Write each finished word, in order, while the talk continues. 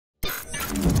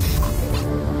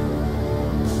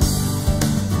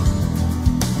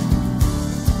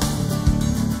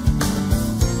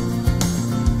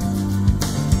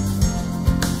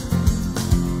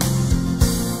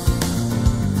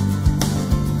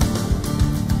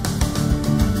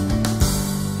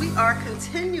are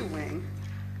continuing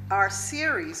our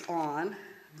series on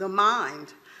the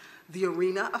mind, the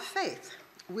arena of faith,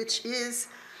 which is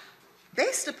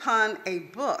based upon a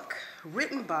book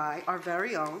written by our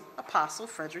very own Apostle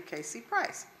Frederick K.C.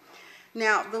 Price.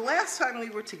 Now, the last time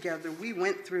we were together, we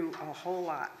went through a whole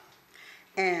lot,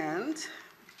 and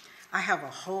I have a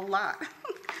whole lot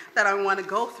that I want to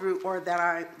go through, or that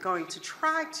I'm going to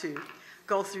try to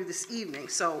go through this evening.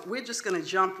 So we're just going to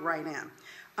jump right in.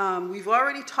 We've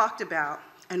already talked about,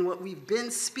 and what we've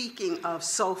been speaking of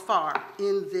so far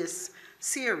in this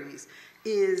series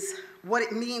is what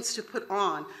it means to put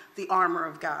on the armor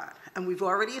of God. And we've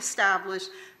already established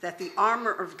that the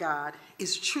armor of God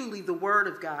is truly the Word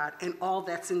of God and all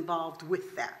that's involved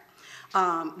with that.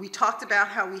 We talked about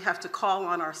how we have to call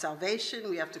on our salvation,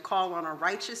 we have to call on our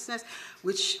righteousness,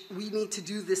 which we need to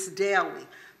do this daily,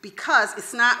 because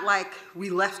it's not like we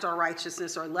left our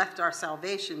righteousness or left our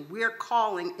salvation. We're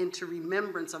calling into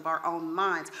remembrance of our own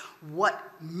minds what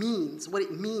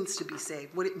it means to be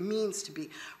saved, what it means to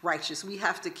be righteous. We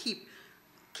have to keep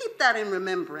that in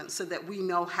remembrance so that we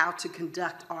know how to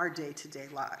conduct our day-to-day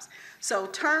lives. So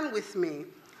turn with me,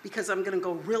 because I'm going to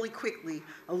go really quickly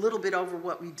a little bit over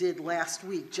what we did last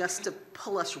week, just to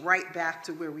pull us right back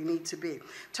to where we need to be.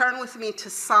 Turn with me to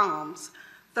Psalms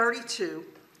 32,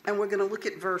 and we're going to look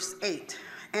at verse 8.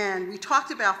 And we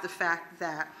talked about the fact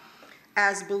that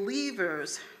as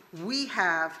believers, we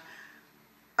have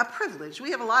a privilege.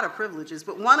 We have a lot of privileges,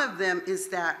 but one of them is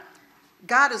that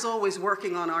God is always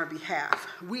working on our behalf.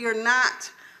 We are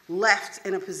not left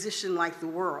in a position like the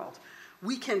world.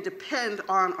 We can depend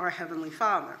on our Heavenly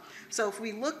Father. So if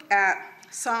we look at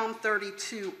Psalm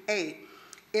 32:8,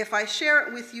 if I share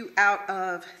it with you out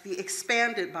of the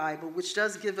Expanded Bible, which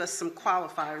does give us some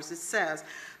qualifiers, it says,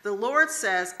 "The Lord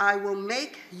says, I will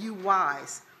make you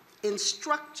wise,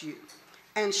 instruct you,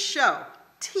 and show,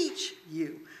 teach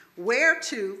you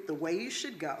whereto the way you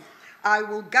should go. I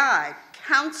will guide,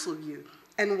 counsel you,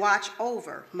 and watch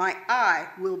over. My eye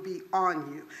will be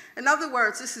on you." In other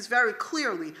words, this is very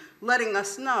clearly letting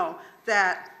us know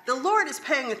that the Lord is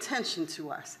paying attention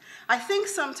to us. I think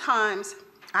sometimes,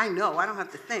 I don't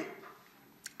have to think.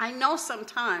 I know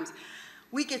sometimes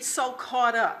we get so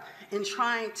caught up in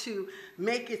trying to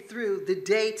make it through the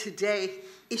day-to-day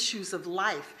issues of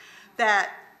life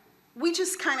that we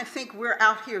just kind of think we're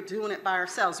out here doing it by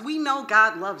ourselves. We know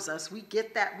God loves us. We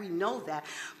get that. We know that.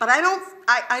 But I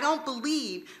don't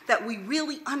believe that we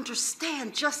really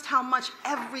understand just how much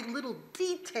every little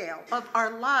detail of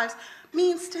our lives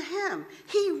means to Him.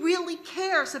 He really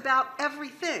cares about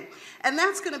everything. And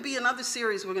that's going to be another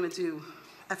series we're going to do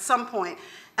at some point.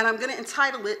 And I'm going to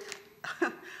entitle it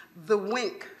The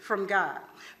Wink from God.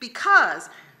 Because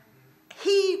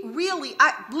He really,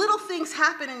 little things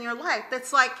happen in your life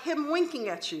that's like Him winking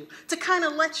at you to kind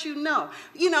of let you know.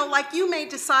 You know, like you may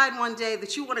decide one day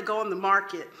that you want to go on the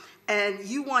market and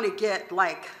you want to get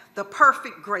like the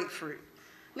perfect grapefruit.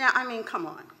 Now, I mean, come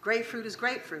on, grapefruit is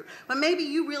grapefruit. But maybe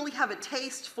you really have a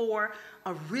taste for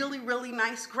a really, really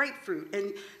nice grapefruit,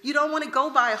 and you don't want to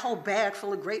go buy a whole bag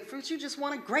full of grapefruits. You just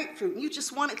want a grapefruit, and you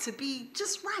just want it to be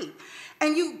just right.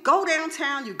 And you go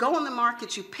downtown, you go in the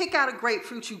market, you pick out a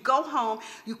grapefruit, you go home,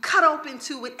 you cut open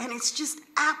to it, and it's just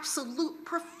absolute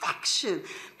perfection.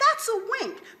 That's a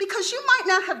wink, because you might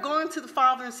not have gone to the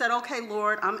Father and said, "Okay,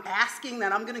 Lord, I'm asking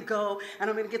that I'm going to go and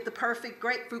I'm going to get the perfect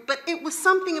grapefruit," but it was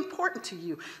something important to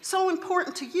you, so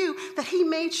important to you that He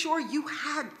made sure you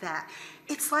had that.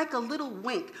 It's like a little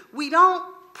wink. We don't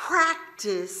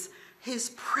practice His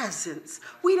presence.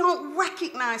 We don't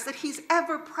recognize that He's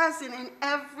ever present in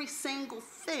every single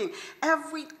thing,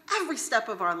 every step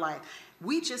of our life.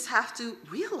 We just have to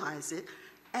realize it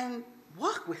and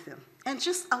walk with Him and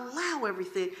just allow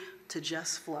everything to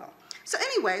just flow. So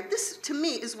anyway, this to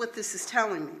me is what this is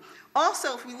telling me.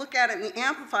 Also, if we look at it in the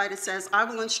Amplified, it says, "I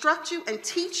will instruct you and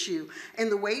teach you in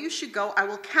the way you should go. I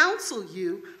will counsel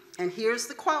you," and here's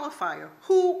the qualifier,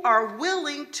 "who are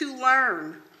willing to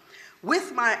learn,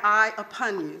 with my eye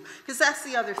upon you." Because that's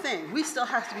the other thing. We still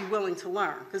have to be willing to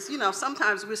learn. Because,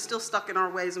 sometimes we're still stuck in our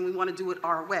ways and we want to do it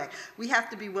our way. We have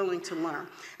to be willing to learn.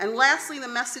 And lastly, the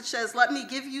message says, "Let me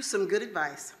give you some good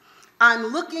advice. I'm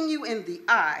looking you in the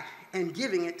eye and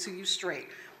giving it to you straight."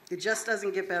 It just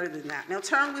doesn't get better than that. Now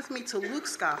turn with me to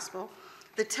Luke's Gospel,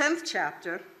 the 10th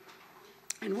chapter,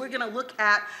 and we're going to look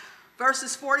at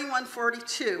verses 41,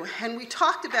 42. And we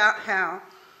talked about how,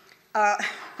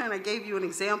 and I gave you an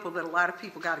example that a lot of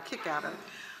people got a kick out of,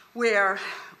 where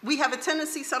we have a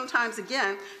tendency sometimes,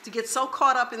 again, to get so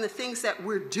caught up in the things that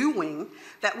we're doing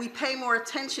that we pay more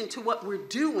attention to what we're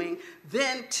doing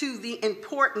than to the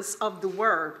importance of the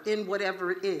word in whatever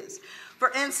it is. For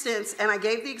instance, and I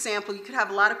gave the example, you could have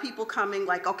a lot of people coming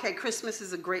like, okay, Christmas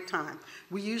is a great time.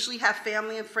 We usually have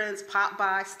family and friends pop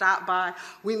by, stop by.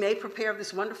 We may prepare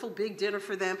this wonderful big dinner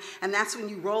for them, and that's when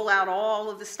you roll out all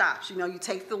of the stops. You know, you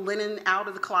take the linen out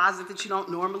of the closet that you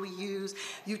don't normally use.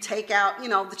 You take out, you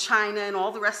know, the china and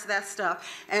all the rest of that stuff.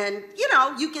 And, you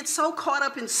know, you get so caught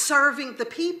up in serving the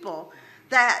people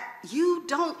that you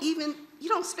don't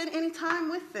spend any time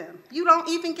with them. You don't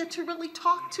even get to really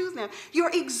talk to them. You're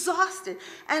exhausted.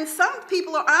 And some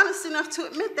people are honest enough to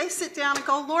admit they sit down and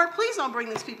go, Lord, please don't bring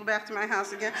these people back to my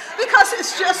house again, because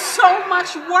it's just so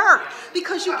much work,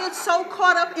 because you get so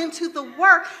caught up into the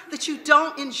work that you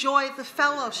don't enjoy the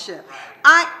fellowship.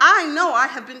 I know I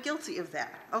have been guilty of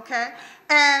that, okay?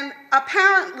 And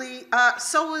apparently,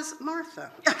 so is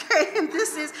Martha, okay? And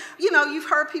this is, you know, you've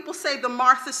heard people say the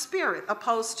Martha spirit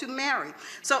opposed to Mary.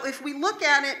 So if we look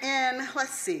at it in,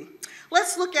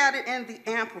 let's look at it in the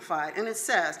Amplified, and it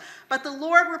says, but the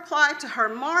Lord replied to her,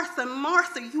 Martha,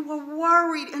 Martha, you are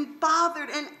worried and bothered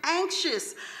and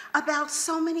anxious about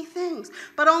so many things,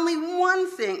 but only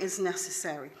one thing is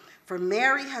necessary. For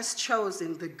Mary has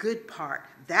chosen the good part,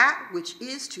 that which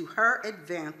is to her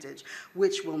advantage,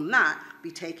 which will not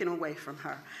be taken away from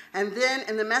her. And then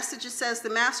in the Message it says, the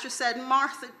Master said,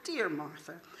 Martha, dear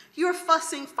Martha, you're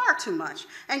fussing far too much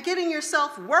and getting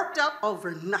yourself worked up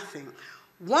over nothing.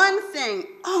 One thing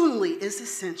only is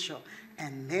essential,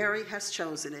 and Mary has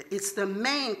chosen it. It's the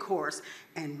main course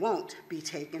and won't be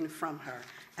taken from her.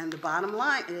 And the bottom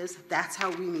line is that's how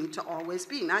we need to always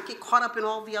be. Not get caught up in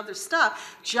all the other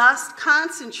stuff. Just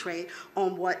concentrate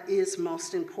on what is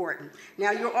most important.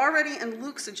 Now, you're already in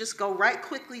Luke, so just go right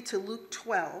quickly to Luke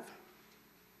 12.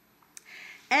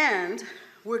 And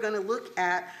we're going to look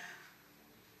at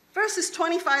verses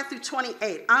 25 through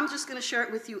 28. I'm just going to share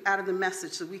it with you out of the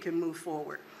Message so we can move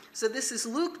forward. So this is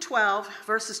Luke 12,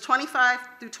 verses 25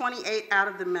 through 28 out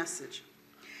of the Message.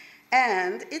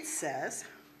 And it says,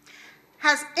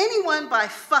 has anyone by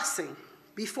fussing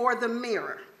before the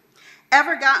mirror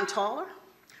ever gotten taller?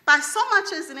 By so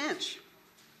much as an inch.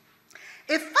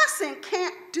 If fussing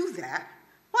can't do that,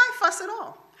 why fuss at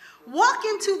all? Walk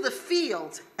into the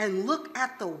fields and look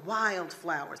at the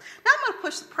wildflowers. Now I'm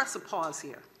going to press a pause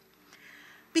here,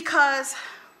 because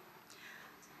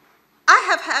I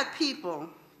have had people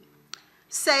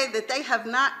say that they have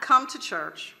not come to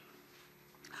church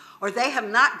or they have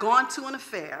not gone to an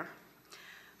affair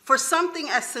for something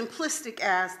as simplistic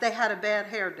as they had a bad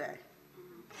hair day.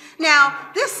 Now,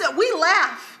 we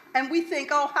laugh and we think,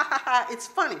 oh, ha, ha, ha, it's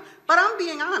funny. But I'm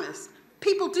being honest.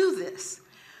 People do this.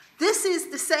 This is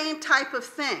the same type of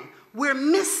thing. We're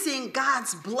missing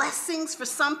God's blessings for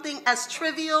something as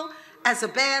trivial as a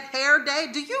bad hair day.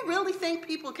 Do you really think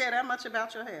people care that much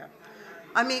about your hair?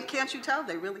 I mean, can't you tell?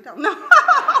 They really don't. No,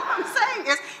 what I'm saying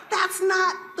is that's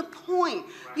not the point.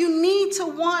 You need to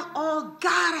want all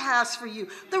God has for you.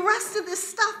 The rest of this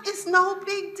stuff is no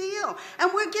big deal.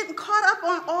 And we're getting caught up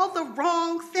on all the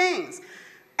wrong things.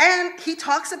 And he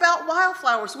talks about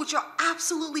wildflowers, which are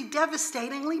absolutely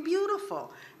devastatingly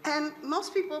beautiful. And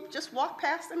most people just walk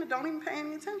past them and don't even pay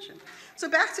any attention. So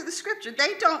back to the scripture.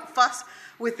 They don't fuss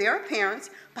with their appearance,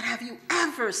 but have you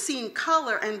ever seen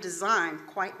color and design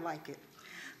quite like it?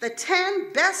 The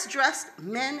 10 best dressed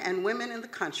men and women in the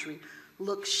country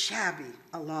look shabby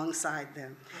alongside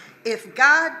them. If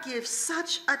God gives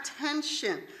such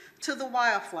attention to the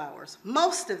wildflowers,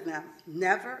 most of them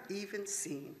never even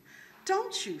seen,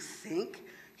 don't you think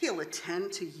he'll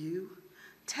attend to you,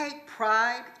 take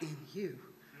pride in you,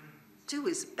 do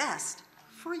his best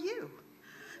for you?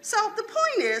 So the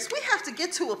point is, we have to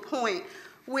get to a point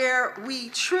where we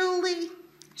truly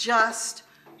just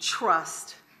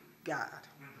trust God.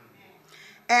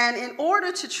 And in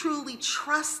order to truly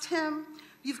trust him,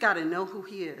 you've got to know who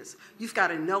he is. You've got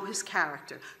to know his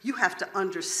character. You have to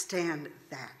understand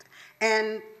that.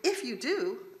 And if you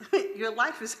do, your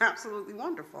life is absolutely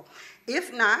wonderful.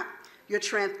 If not, your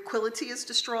tranquility is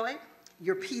destroyed.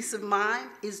 Your peace of mind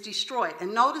is destroyed.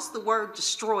 And notice the word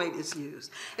destroyed is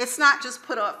used. It's not just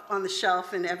put up on the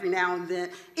shelf and every now and then.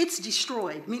 It's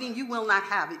destroyed, meaning you will not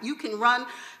have it. You can run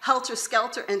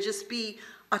helter-skelter and just be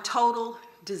a total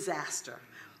disaster.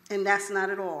 And that's not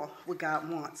at all what God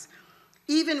wants.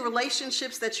 Even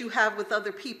relationships that you have with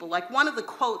other people, like one of the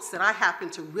quotes that I happen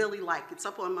to really like, it's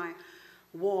up on my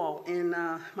wall in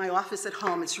my office at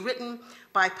home. It's written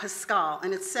by Pascal,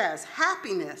 and it says,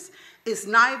 happiness is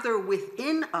neither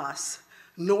within us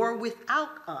nor without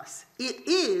us. It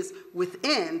is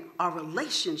within our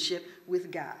relationship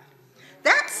with God.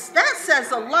 That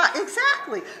says a lot,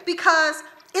 exactly, because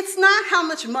It's not how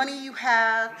much money you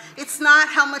have. It's not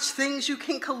how much things you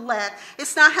can collect.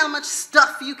 It's not how much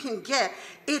stuff you can get.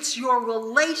 It's your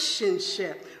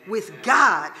relationship with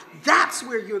God. That's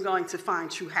where you're going to find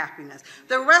true happiness.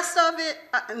 The rest of it,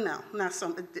 no, not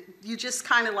so. You just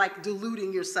kind of like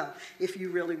deluding yourself if you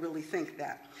really, really think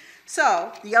that.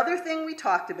 So the other thing we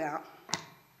talked about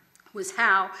was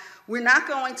how we're not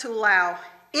going to allow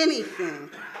anything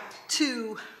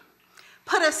to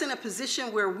put us in a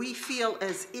position where we feel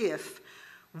as if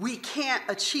we can't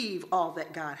achieve all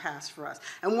that God has for us.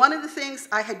 And one of the things,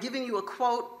 I had given you a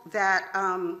quote that,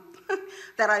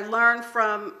 that I learned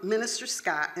from Minister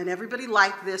Scott, and everybody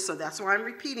liked this, so that's why I'm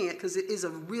repeating it, because it is a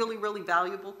really, really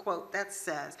valuable quote that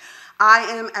says, "I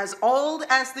am as old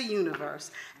as the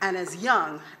universe and as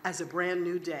young as a brand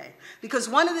new day." Because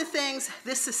one of the things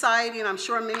this society, and I'm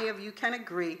sure many of you can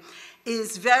agree,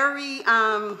 is very,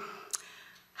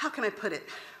 how can I put it?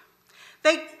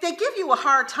 They give you a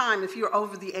hard time if you're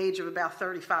over the age of about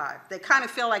 35. They kind of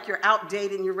feel like you're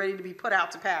outdated and you're ready to be put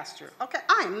out to pasture. Okay,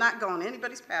 I am not going to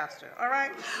anybody's pasture, all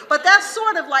right? But that's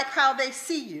sort of like how they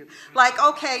see you. Like,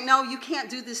 okay, no, you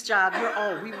can't do this job, you're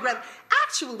old.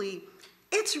 Actually,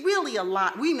 it's really a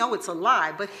lie. We know it's a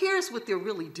lie, but here's what they're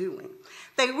really doing.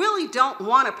 They really don't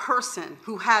want a person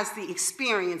who has the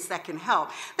experience that can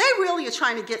help. They really are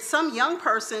trying to get some young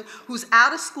person who's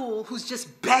out of school, who's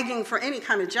just begging for any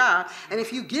kind of job, and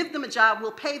if you give them a job,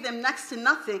 we'll pay them next to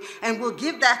nothing, and we'll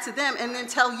give that to them and then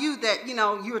tell you that, you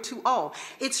know, you're too old.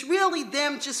 It's really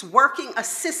them just working a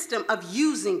system of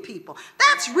using people.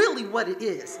 That's really what it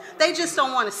is. They just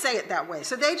don't want to say it that way.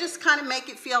 So they just kind of make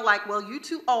it feel like, well, you're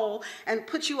too old, and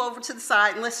put you over to the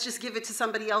side, and let's just give it to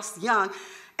somebody else young.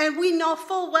 And we know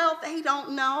full well they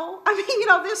don't know. I mean, you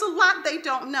know, there's a lot they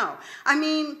don't know. I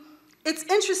mean, it's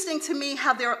interesting to me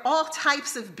how there are all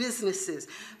types of businesses.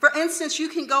 For instance, you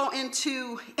can go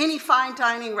into any fine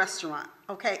dining restaurant,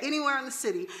 okay, anywhere in the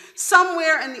city.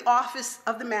 Somewhere in the office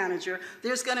of the manager,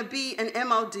 there's going to be an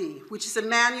MOD, which is a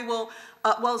manual.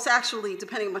 Well, it's actually,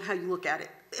 depending on how you look at it,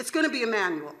 it's going to be a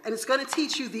manual, and it's going to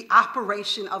teach you the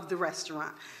operation of the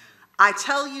restaurant. I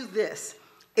tell you this.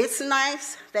 It's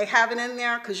nice, they have it in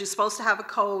there because you're supposed to have a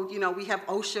code. You know, we have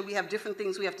OSHA, we have different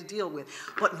things we have to deal with.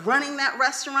 But running that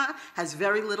restaurant has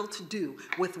very little to do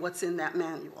with what's in that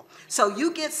manual. So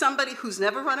you get somebody who's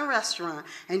never run a restaurant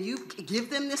and you give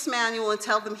them this manual and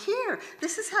tell them, here,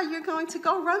 this is how you're going to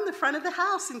go run the front of the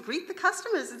house and greet the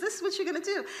customers. This is what you're going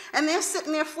to do. And they're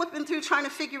sitting there flipping through trying to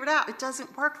figure it out. It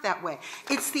doesn't work that way.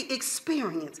 It's the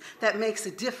experience that makes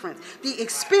a difference. The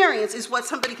experience is what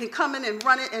somebody can come in and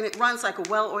run it, and it runs like a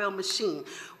well-oiled machine.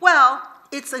 Well,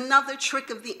 it's another trick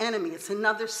of the enemy. It's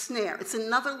another snare. It's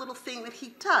another little thing that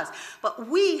he does. But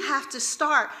we have to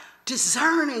start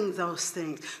discerning those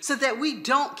things so that we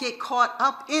don't get caught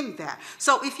up in that.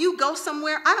 So if you go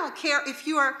somewhere, I don't care if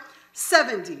you're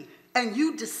 70 and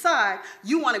you decide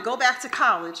you want to go back to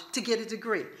college to get a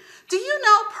degree. Do you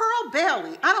know Pearl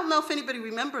Bailey? I don't know if anybody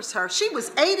remembers her. She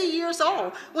was 80 years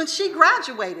old when she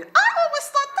graduated. I always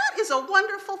thought that is a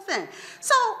wonderful thing.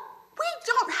 So we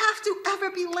don't have to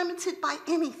ever be limited by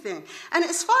anything. And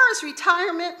as far as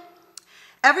retirement,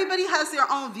 everybody has their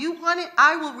own view on it.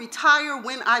 I will retire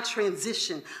when I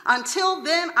transition. Until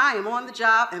then, I am on the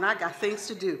job and I got things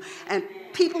to do and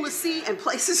people to see and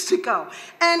places to go.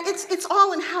 And it's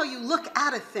all in how you look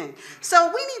at a thing. So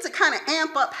we need to kind of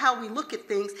amp up how we look at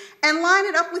things and line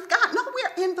it up with God.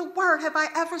 Nowhere in the Word have I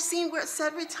ever seen where it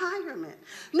said retirement.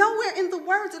 Nowhere in the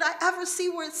Word did I ever see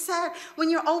where it said when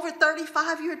you're over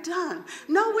 35, you're done.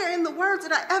 Nowhere in the Word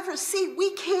did I ever see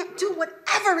we can't do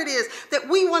whatever it is that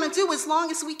we want to do as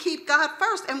long as we keep God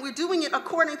first and we're doing it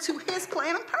according to His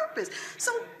plan and purpose.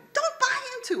 So don't buy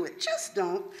into it. Just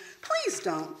don't. Please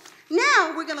don't.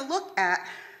 Now we're going to look at,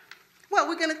 well,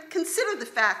 we're going to consider the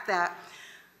fact that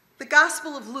the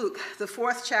Gospel of Luke, the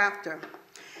 4th chapter,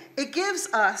 it gives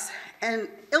us an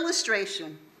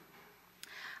illustration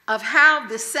of how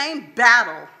the same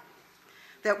battle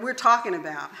that we're talking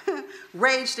about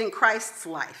raged in Christ's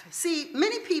life. See,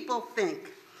 many people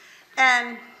think,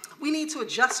 and we need to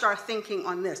adjust our thinking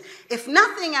on this. If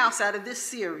nothing else out of this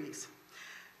series,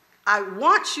 I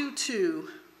want you to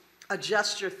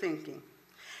adjust your thinking.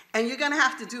 And you're going to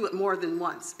have to do it more than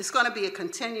once. It's going to be a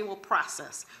continual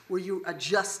process where you're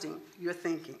adjusting your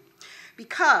thinking.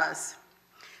 Because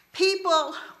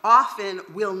people often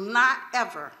will not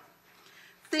ever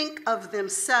think of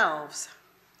themselves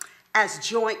as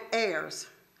joint heirs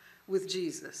with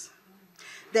Jesus.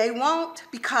 They won't,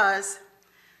 because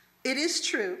it is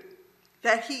true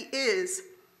that He is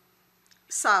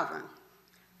sovereign.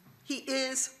 He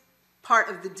is part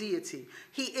of the deity.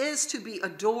 He is to be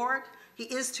adored. He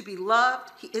is to be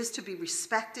loved. He is to be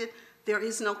respected. There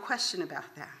is no question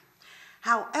about that.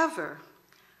 However,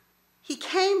 he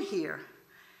came here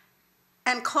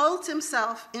and clothed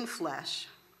himself in flesh,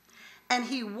 and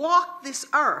he walked this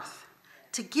earth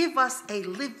to give us a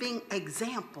living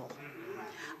example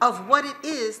of what it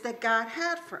is that God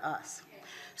had for us.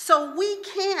 So we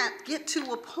can't get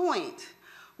to a point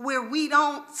where we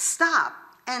don't stop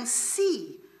and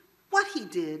see what he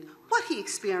did, what he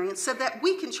experienced, so that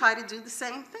we can try to do the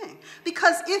same thing.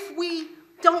 Because if we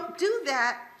don't do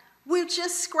that, we're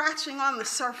just scratching on the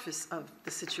surface of the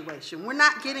situation. We're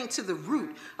not getting to the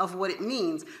root of what it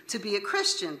means to be a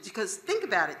Christian. Because think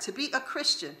about it, to be a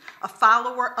Christian, a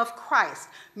follower of Christ,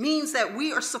 means that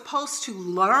we are supposed to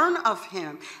learn of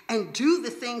him and do the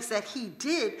things that he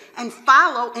did and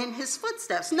follow in his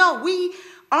footsteps. No, we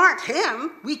aren't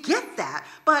him. We get that.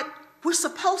 But we're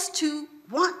supposed to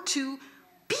want to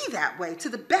be that way to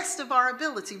the best of our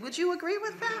ability. Would you agree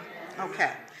with that?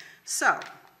 Okay. So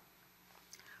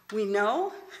we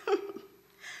know,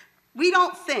 we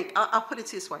don't think, I'll put it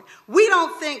this way, we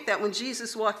don't think that when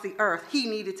Jesus walked the earth, he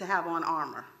needed to have on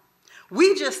armor.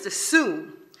 We just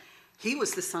assume he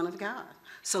was the Son of God.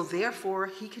 So therefore,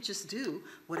 he could just do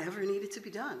whatever needed to be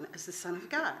done as the Son of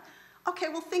God. Okay,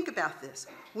 well, think about this.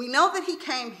 We know that he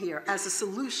came here as a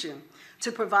solution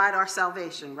to provide our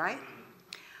salvation, right?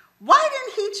 Why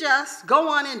didn't he just go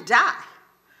on and die?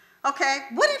 Okay,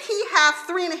 what did he have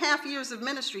 3.5 years of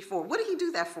ministry for? What did he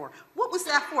do that for? What was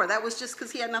that for? That was just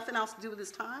because he had nothing else to do with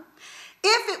his time?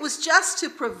 If it was just to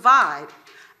provide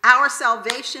our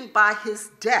salvation by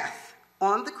his death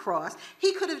on the cross,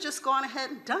 he could have just gone ahead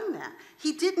and done that.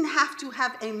 He didn't have to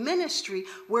have a ministry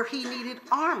where he needed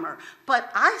armor.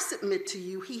 But I submit to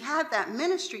you, he had that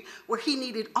ministry where he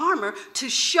needed armor to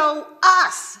show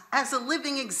us as a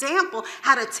living example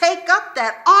how to take up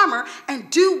that armor and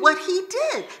do what he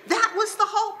did. That was the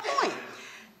whole point.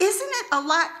 Isn't it a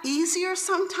lot easier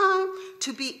sometimes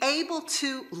to be able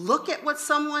to look at what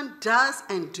someone does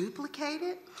and duplicate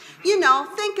it? You know,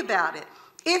 think about it.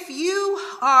 If you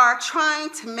are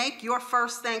trying to make your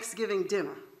first Thanksgiving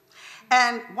dinner,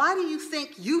 and why do you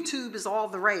think YouTube is all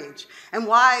the rage? And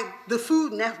why the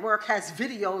Food Network has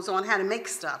videos on how to make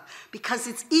stuff? Because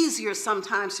it's easier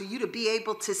sometimes for you to be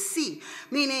able to see.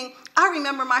 Meaning, I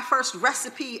remember my first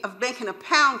recipe of making a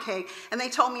pound cake, and they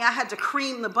told me I had to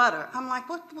cream the butter. I'm like,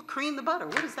 what cream the butter?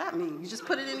 What does that mean? You just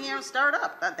put it in here and stir it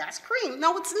up. That's cream.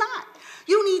 No, it's not.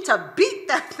 You need to beat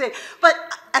that thing. But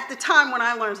at the time when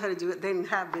I learned how to do it, they didn't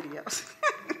have videos.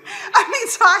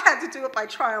 So I had to do it by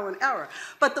trial and error.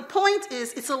 But the point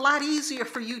is, it's a lot easier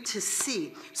for you to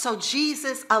see. So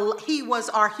Jesus, he was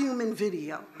our human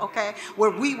video, okay, where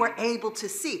we were able to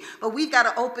see. But we've got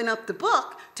to open up the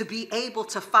book to be able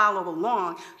to follow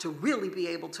along, to really be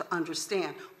able to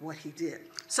understand what he did.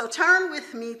 So turn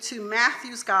with me to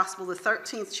Matthew's Gospel, the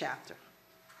 13th chapter.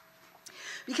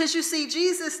 Because you see,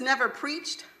 Jesus never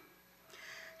preached,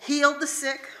 healed the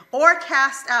sick, or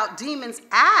cast out demons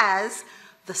as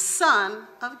the Son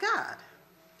of God.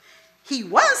 He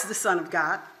was the Son of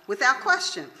God, without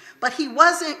question, but he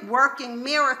wasn't working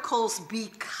miracles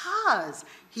because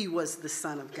he was the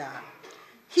Son of God.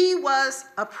 He was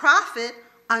a prophet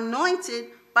anointed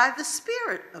by the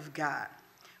Spirit of God.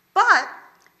 But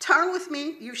turn with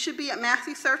me, you should be at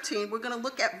Matthew 13. We're going to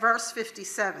look at verse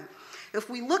 57.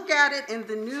 If we look at it in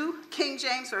the New King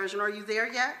James Version, are you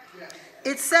there yet? Yes.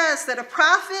 It says that a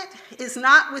prophet is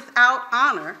not without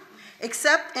honor,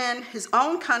 except in his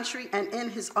own country and in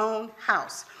his own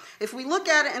house. If we look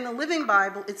at it in the Living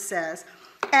Bible, it says,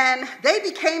 and they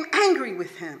became angry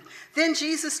with him. Then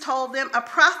Jesus told them, a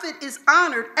prophet is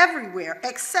honored everywhere,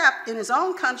 except in his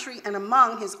own country and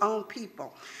among his own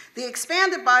people. The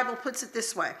Expanded Bible puts it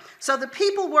this way. So the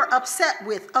people were upset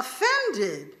with,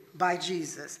 offended by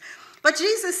Jesus. But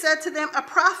Jesus said to them, a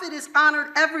prophet is honored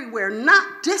everywhere,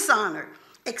 not dishonored,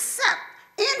 except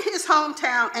in his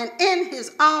hometown and in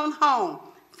his own home,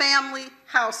 family,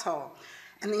 household.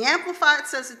 And the Amplified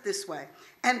says it this way.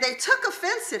 And they took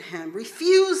offense at him,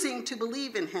 refusing to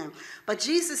believe in him. But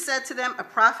Jesus said to them, a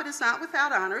prophet is not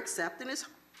without honor except in his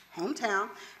hometown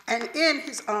and in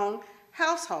his own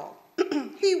household.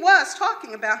 He was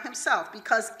talking about himself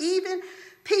because even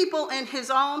people in his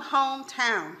own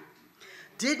hometown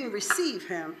didn't receive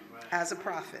him as a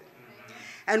prophet.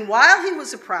 And while he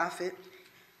was a prophet,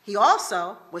 he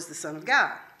also was the Son of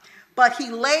God. But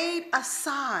he laid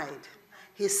aside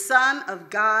his Son of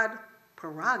God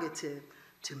prerogative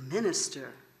to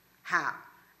minister. How?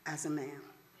 As a man.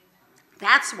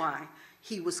 That's why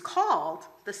he was called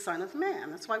the Son of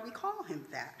Man. That's why we call him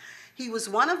that. He was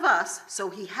one of us, so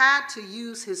he had to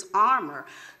use his armor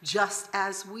just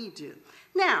as we do.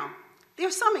 Now,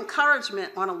 there's some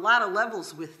encouragement on a lot of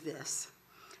levels with this,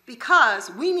 because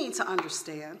we need to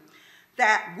understand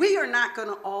that we are not going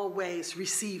to always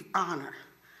receive honor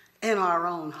in our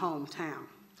own hometown.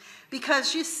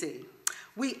 Because you see,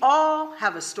 we all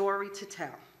have a story to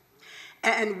tell.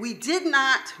 And we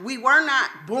were not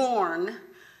born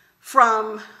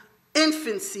from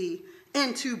infancy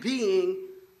into being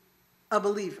a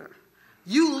believer.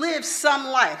 You live some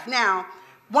life. Now,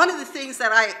 one of the things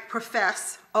that I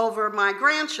profess over my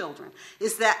grandchildren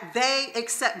is that they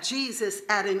accept Jesus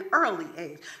at an early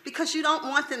age, because you don't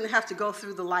want them to have to go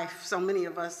through the life so many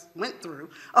of us went through,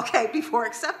 okay, before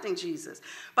accepting Jesus.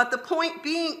 But the point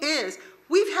being is,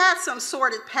 we've had some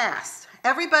sordid past.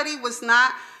 Everybody was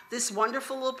not this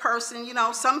wonderful little person. You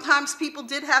know, sometimes people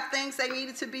did have things they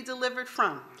needed to be delivered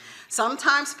from.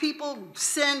 Sometimes people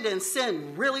sinned and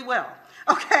sinned really well.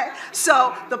 Okay,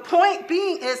 so the point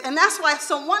being is, and that's why it's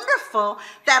so wonderful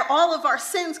that all of our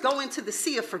sins go into the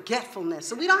sea of forgetfulness.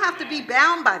 So we don't have to be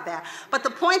bound by that. But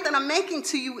the point that I'm making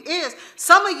to you is,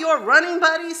 some of your running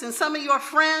buddies and some of your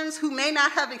friends who may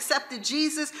not have accepted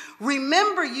Jesus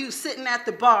remember you sitting at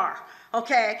the bar,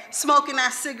 okay, smoking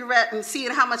that cigarette and seeing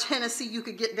how much Hennessy you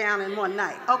could get down in one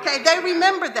night, okay? They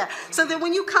remember that. So that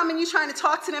when you come and you're trying to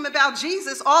talk to them about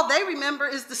Jesus, all they remember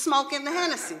is the smoke and the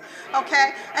Hennessy,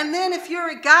 okay? And then if you're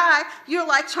a guy, you're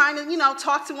like trying to, you know,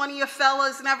 talk to one of your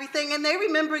fellas and everything, and they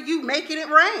remember you making it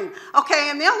rain, okay?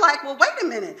 And they're like, well, wait a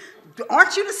minute.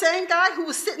 Aren't you the same guy who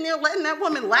was sitting there letting that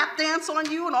woman lap dance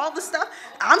on you and all this stuff?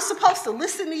 I'm supposed to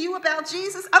listen to you about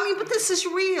Jesus? I mean, but this is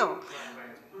real.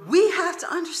 We have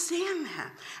to understand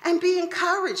that and be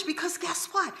encouraged, because guess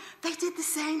what? They did the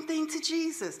same thing to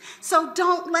Jesus. So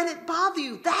don't let it bother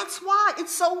you. That's why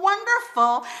it's so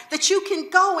wonderful that you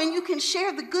can go and you can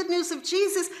share the good news of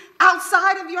Jesus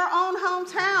outside of your own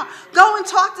hometown. Go and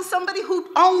talk to somebody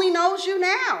who only knows you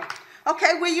now.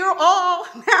 Okay, where you're all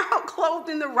now clothed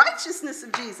in the righteousness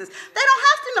of Jesus. They don't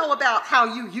have to know about how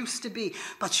you used to be,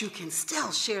 but you can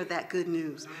still share that good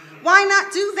news. Why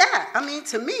not do that? I mean,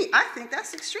 to me, I think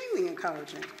that's extremely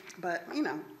encouraging. But, you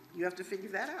know, you have to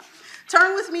figure that out.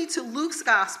 Turn with me to Luke's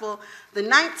Gospel, the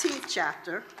 19th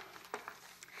chapter,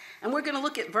 and we're going to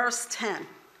look at verse 10.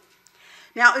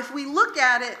 Now, if we look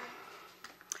at it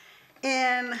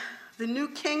in the New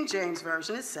King James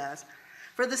Version, it says,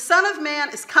 "For the Son of Man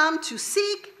is come to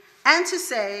seek and to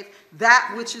save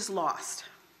that which is lost."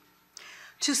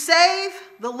 To save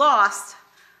the lost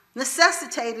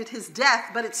necessitated his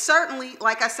death, but it certainly,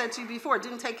 like I said to you before, it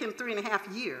didn't take him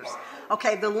 3.5 years,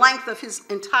 okay, the length of his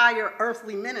entire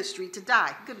earthly ministry to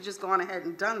die. He could have just gone ahead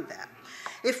and done that.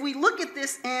 If we look at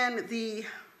this in the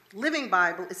Living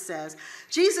Bible, it says,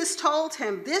 Jesus told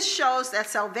him, "This shows that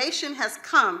salvation has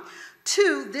come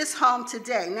to this home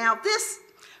today." Now, this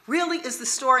really is the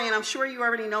story, and I'm sure you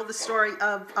already know the story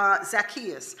of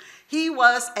Zacchaeus. He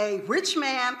was a rich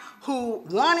man who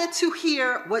wanted to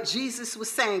hear what Jesus was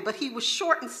saying, but he was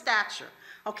short in stature,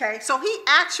 okay? So he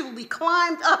actually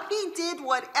climbed up. He did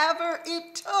whatever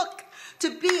it took to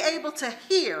be able to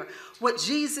hear what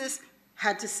Jesus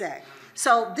had to say.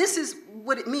 So this is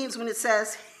what it means when it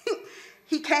says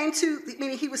he came to,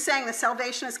 meaning he was saying that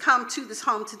salvation has come to this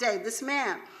home today. This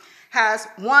man was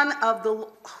one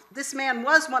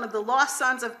of the lost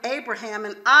sons of Abraham,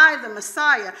 and I, the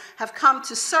Messiah, have come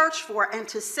to search for and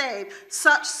to save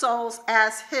such souls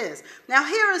as his. Now,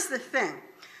 here is the thing.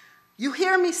 You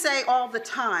hear me say all the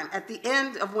time at the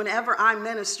end of whenever I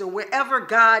minister, wherever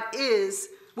God is,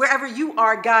 wherever you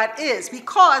are, God is,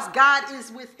 because God is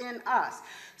within us.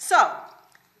 So,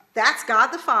 that's God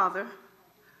the Father,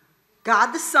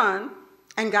 God the Son,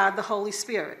 and God the Holy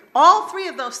Spirit. All three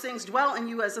of those things dwell in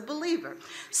you as a believer.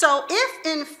 So if,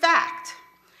 in fact,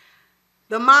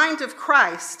 the mind of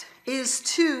Christ is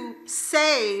to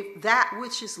save that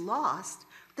which is lost,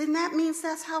 then that means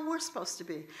that's how we're supposed to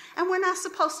be. And we're not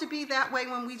supposed to be that way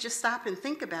when we just stop and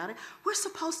think about it. We're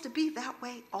supposed to be that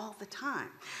way all the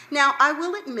time. Now, I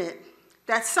will admit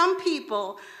that some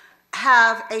people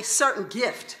have a certain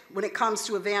gift when it comes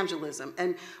to evangelism.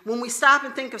 And when we stop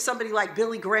and think of somebody like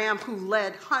Billy Graham, who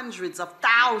led hundreds of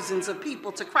thousands of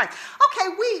people to Christ,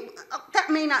 okay, that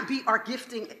may not be our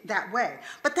gifting that way,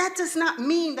 but that does not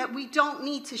mean that we don't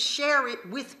need to share it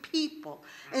with people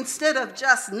instead of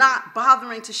just not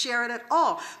bothering to share it at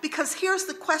all. Because here's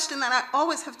the question that I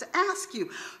always have to ask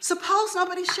you. Suppose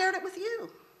nobody shared it with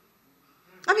you.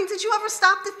 I mean, did you ever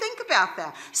stop to think about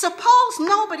that? Suppose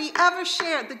nobody ever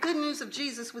shared the good news of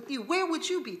Jesus with you. Where would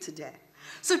you be today?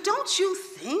 So don't you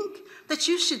think that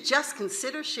you should just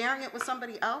consider sharing it with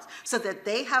somebody else so that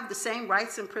they have the same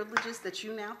rights and privileges that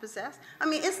you now possess? I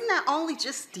mean, isn't that only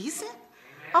just decent?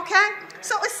 Okay?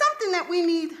 So it's something that we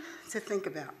need to think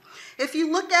about. If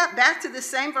you look at, back to the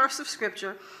same verse of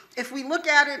scripture, if we look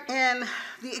at it in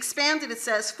the expanded, it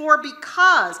says, for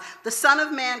because the Son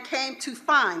of Man came to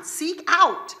find, seek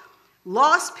out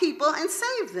lost people and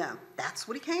save them. That's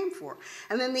what he came for.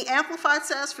 And then the Amplified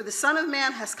says, for the Son of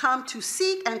Man has come to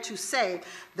seek and to save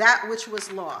that which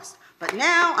was lost. But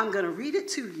now I'm going to read it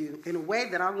to you in a way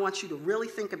that I want you to really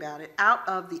think about it out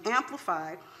of the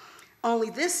Amplified, only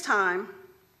this time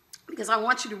because I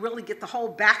want you to really get the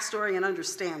whole backstory and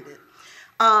understand it.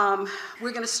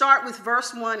 We're going to start with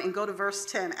verse 1 and go to verse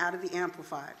 10 out of the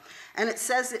Amplified. And it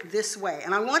says it this way.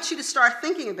 And I want you to start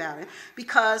thinking about it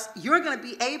because you're going to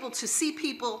be able to see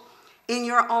people in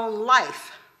your own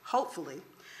life, hopefully,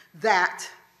 that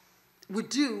would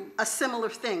do a similar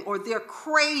thing, or they're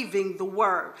craving the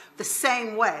word the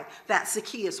same way that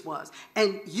Zacchaeus was.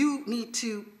 And you need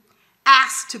to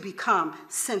ask to become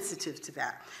sensitive to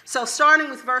that. So starting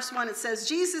with verse 1, it says,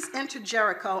 Jesus entered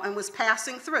Jericho and was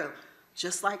passing through.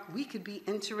 Just like we could be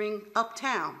entering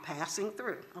uptown, passing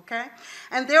through, okay?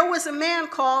 And there was a man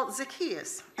called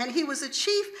Zacchaeus, and he was a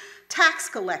chief tax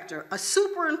collector, a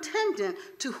superintendent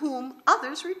to whom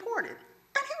others reported.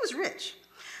 And he was rich.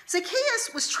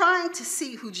 Zacchaeus was trying to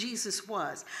see who Jesus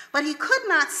was, but he could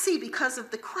not see because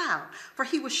of the crowd, for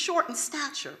he was short in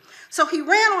stature. So he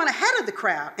ran on ahead of the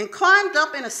crowd and climbed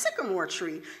up in a sycamore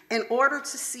tree in order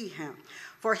to see him,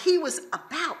 for he was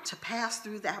about to pass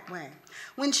through that way.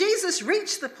 When Jesus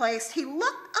reached the place, he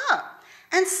looked up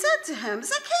and said to him,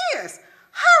 Zacchaeus,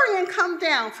 hurry and come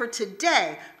down, for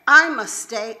today I must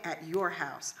stay at your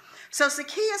house. So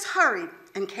Zacchaeus hurried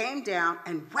and came down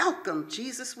and welcomed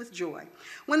Jesus with joy.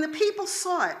 When the people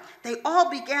saw it, they all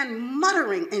began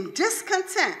muttering in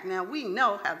discontent. Now, we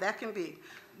know how that can be.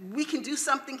 We can do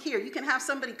something here. You can have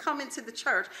somebody come into the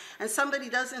church and somebody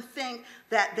doesn't think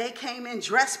that they came in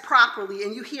dressed properly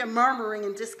and you hear murmuring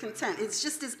and discontent. It's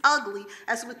just as ugly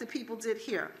as what the people did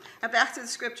here. Now back to the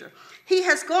scripture. He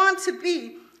has gone to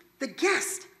be the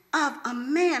guest of a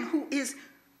man who is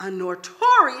a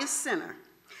notorious sinner.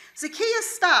 Zacchaeus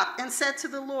stopped and said to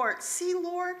the Lord, see,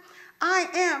 Lord, I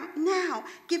am now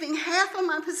giving half of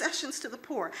my possessions to the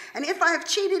poor. And if I have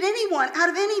cheated anyone out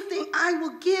of anything, I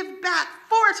will give back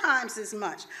 4 times as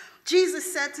much.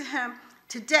 Jesus said to him,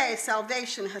 today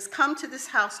salvation has come to this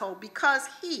household because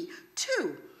he,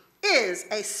 too, is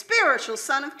a spiritual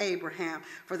son of Abraham.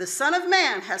 For the Son of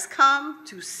Man has come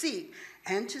to seek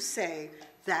and to save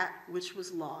that which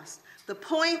was lost. The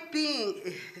point being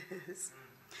is,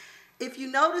 if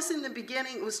you notice in the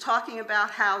beginning, it was talking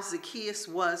about how Zacchaeus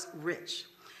was rich.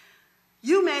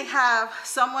 You may have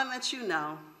someone that you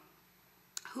know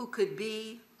who could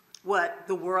be what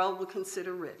the world would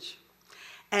consider rich.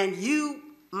 And you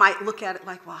might look at it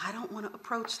like, well, I don't want to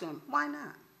approach them. Why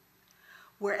not?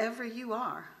 Wherever you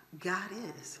are, God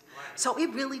is. So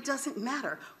it really doesn't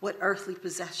matter what earthly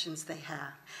possessions they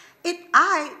have.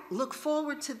 I look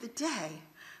forward to the day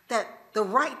that the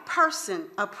right person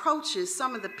approaches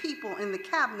some of the people in the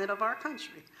cabinet of our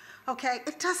country, okay?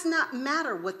 It does not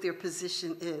matter what their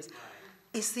position is.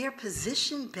 Is their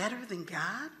position better than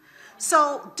God?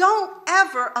 So don't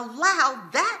ever allow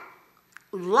that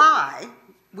lie,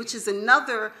 which is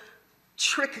another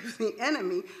trick of the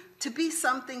enemy, to be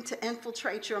something to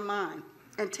infiltrate your mind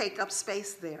and take up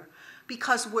space there.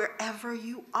 Because wherever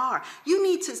you are, you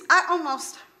need to, I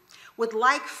almost would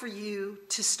like for you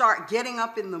to start getting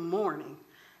up in the morning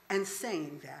and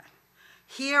saying that.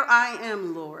 Here I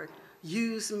am, Lord,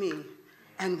 use me,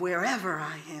 and wherever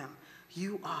I am,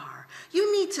 you are.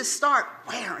 You need to start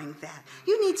wearing that.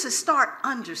 You need to start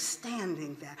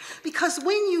understanding that. Because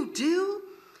when you do,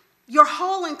 your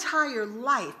whole entire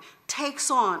life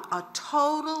takes on a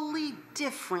totally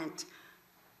different,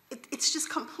 it's just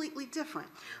completely different.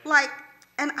 Like,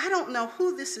 and I don't know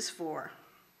who this is for,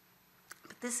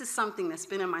 but this is something that's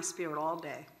been in my spirit all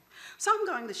day. So I'm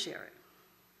going to share it.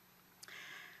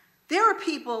 There are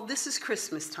people, this is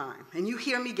Christmas time, and you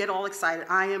hear me get all excited.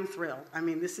 I am thrilled. I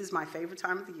mean, this is my favorite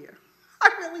time of the year. I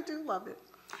really do love it.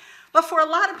 But for a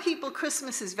lot of people,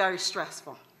 Christmas is very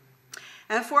stressful.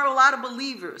 And for a lot of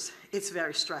believers, it's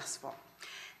very stressful.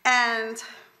 And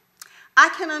I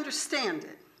can understand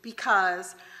it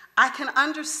because I can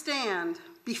understand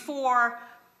before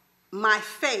my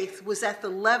faith was at the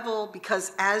level,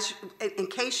 because in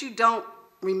case you don't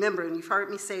remember, and you've heard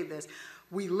me say this,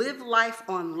 we live life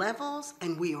on levels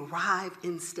and we arrive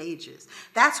in stages.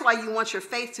 That's why you want your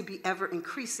faith to be ever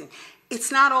increasing.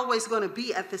 It's not always going to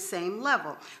be at the same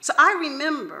level. So I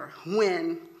remember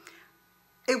when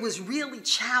it was really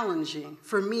challenging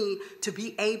for me to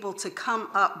be able to come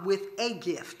up with a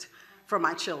gift for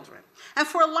my children. And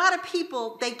for a lot of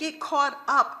people, they get caught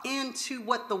up into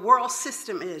what the world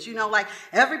system is. You know, like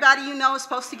everybody you know is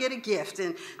supposed to get a gift,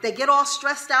 and they get all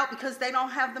stressed out because they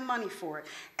don't have the money for it.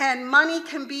 And money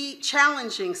can be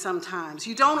challenging sometimes.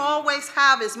 You don't always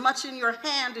have as much in your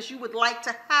hand as you would like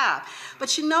to have.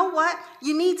 But you know what?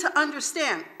 You need to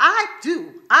understand. I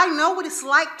do. I know what it's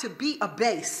like to be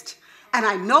abased. And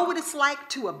I know what it's like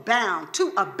to abound.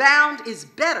 To abound is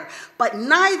better. But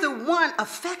neither one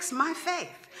affects my faith.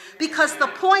 Because the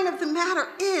point of the matter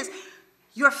is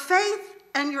your faith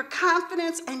and your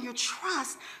confidence and your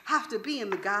trust have to be in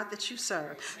the God that you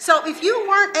serve. So if you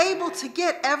weren't able to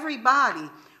get everybody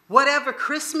whatever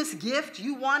Christmas gift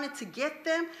you wanted to get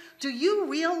them, do you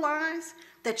realize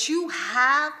that you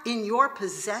have in your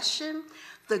possession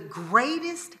the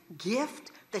greatest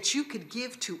gift that you could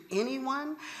give to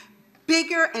anyone?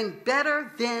 Bigger and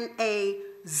better than $1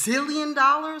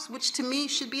 zillion, which to me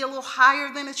should be a little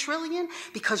higher than $1 trillion,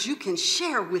 because you can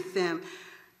share with them.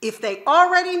 If they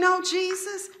already know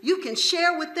Jesus, you can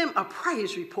share with them a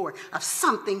praise report of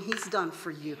something he's done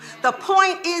for you. The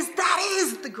point is, that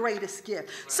is the greatest gift.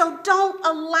 So don't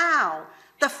allow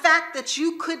the fact that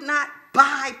you could not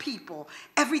buy people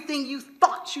everything you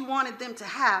thought you wanted them to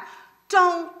have.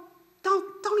 Don't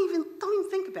even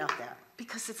think about that,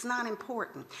 because it's not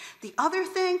important. The other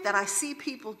thing that I see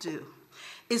people do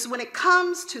is when it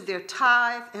comes to their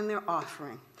tithe and their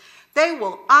offering, they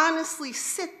will honestly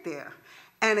sit there.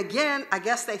 And again, I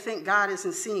guess they think God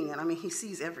isn't seeing it. I mean, he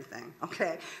sees everything,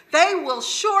 okay? They will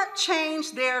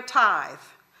shortchange their tithe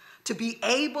to be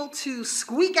able to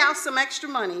squeak out some extra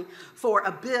money for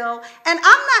a bill. And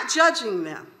I'm not judging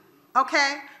them,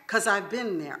 okay? Because I've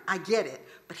been there. I get it.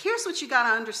 But here's what you got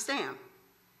to understand.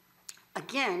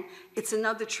 Again, it's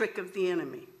another trick of the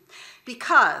enemy.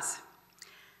 Because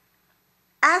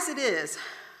as it is,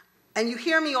 and you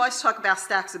hear me always talk about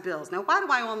stacks of bills. Now, why do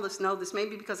I almost know this?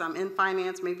 Maybe because I'm in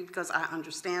finance, maybe because I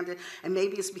understand it, and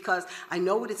maybe it's because I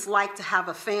know what it's like to have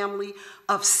a family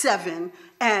of 7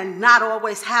 and not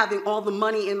always having all the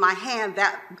money in my hand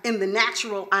that in the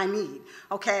natural I need,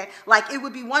 okay? Like, it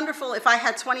would be wonderful if I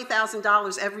had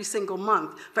 $20,000 every single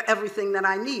month for everything that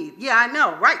I need. Yeah, I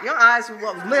know, right? Your eyes were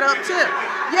lit up too.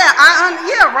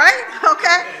 Yeah, right?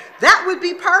 Okay? That would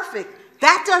be perfect.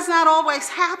 That does not always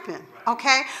happen.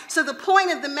 Okay? So the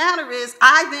point of the matter is,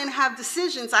 I then have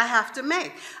decisions I have to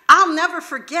make. I'll never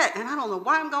forget, and I don't know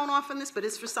why I'm going off on this, but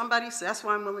it's for somebody, so that's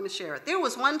why I'm willing to share it. There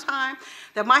was one time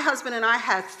that my husband and I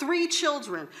had 3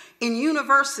 children in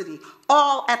university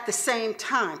all at the same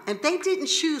time, and they didn't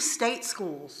choose state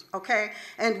schools, okay?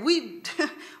 And we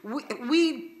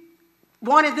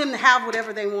wanted them to have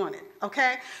whatever they wanted,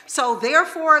 okay? So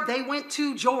therefore, they went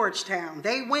to Georgetown.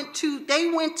 They went to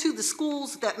the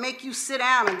schools that make you sit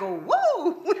down and go,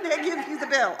 whoa, when they give you the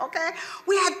bill, okay?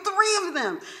 We had 3 of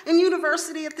them in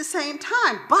university at the same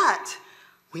time, but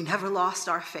we never lost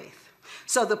our faith.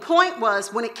 So the point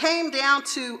was, when it came down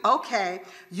to, okay,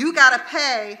 you got to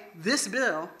pay this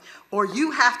bill or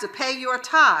you have to pay your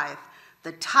tithe,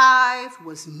 the tithe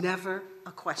was never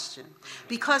a question.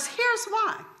 Because here's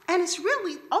why. And it's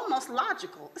really almost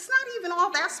logical. It's not even all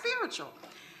that spiritual.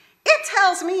 It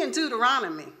tells me in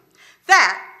Deuteronomy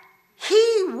that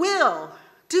he will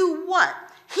do what?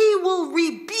 He will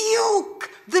rebuke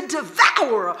the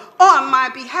devourer on my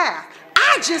behalf.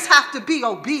 I just have to be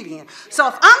obedient. So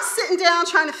if I'm sitting down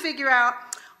trying to figure out,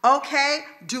 okay,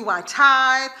 do I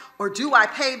tithe or do I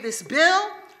pay this bill?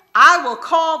 I will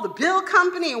call the bill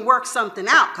company and work something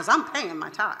out, because I'm paying my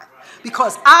tithe.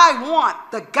 Because I want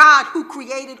the God who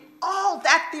created all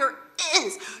that there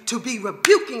is to be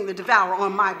rebuking the devourer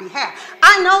on my behalf.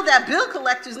 I know that bill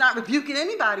collector is not rebuking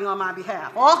anybody on my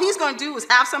behalf. All he's going to do is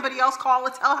have somebody else call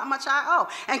and tell how much I owe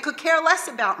and could care less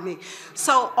about me.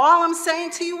 So all I'm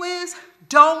saying to you is,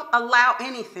 don't allow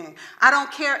anything. I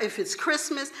don't care if it's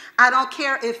Christmas. I don't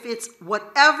care if it's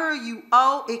whatever you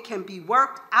owe. It can be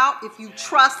worked out if you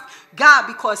trust God,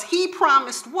 because he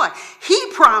promised what? He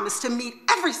promised to meet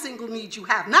every single need you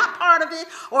have. Not part of it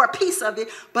or a piece of it,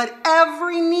 but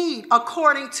every need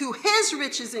according to his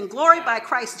riches and glory by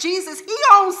Christ Jesus. He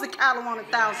owns the cattle on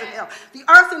 1,000 hills. The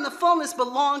earth and the fullness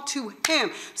belong to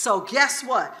him. So guess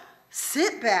what?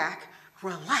 Sit back,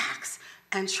 relax,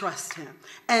 and trust him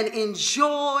and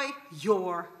enjoy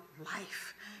your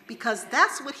life, because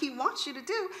that's what he wants you to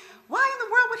do. Why in the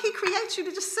world would he create you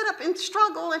to just sit up and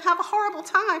struggle and have a horrible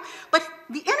time? But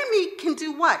the enemy can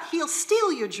do what? He'll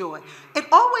steal your joy. It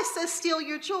always says steal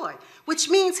your joy, which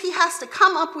means he has to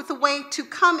come up with a way to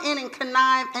come in and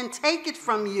connive and take it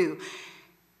from you.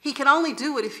 He can only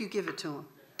do it if you give it to him.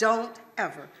 Don't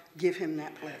ever give him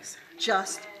that place.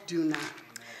 Just do not.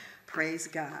 Praise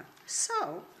God.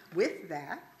 So with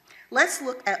that, let's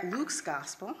look at Luke's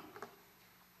gospel.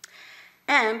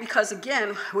 And because,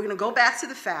 again, we're going to go back to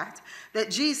the fact that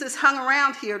Jesus hung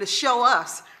around here to show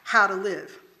us how to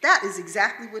live. That is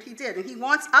exactly what he did. And he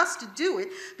wants us to do it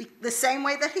the same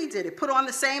way that he did it, put on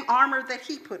the same armor that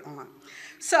he put on.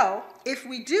 So if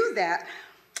we do that,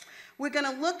 we're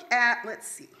going to look at, let's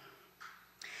see.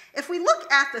 If we look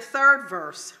at the 3rd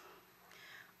verse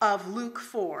of Luke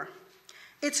 4,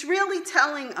 it's really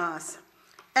telling us,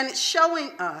 and it's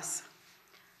showing us,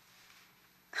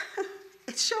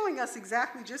 it's showing us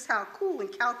exactly just how cool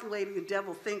and calculating the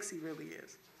devil thinks he really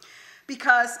is.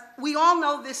 Because we all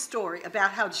know this story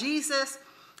about how Jesus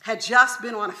had just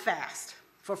been on a fast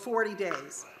for 40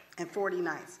 days and 40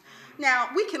 nights. Now,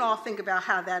 we can all think about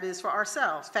how that is for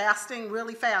ourselves. Fasting,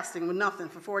 really fasting with nothing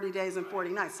for 40 days and 40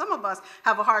 nights. Some of us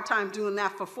have a hard time doing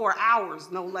that for 4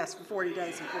 hours, no less, for 40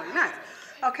 days and 40 nights.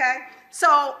 Okay?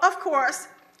 So, of course,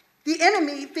 the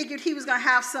enemy figured he was going to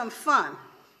have some fun,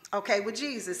 okay, with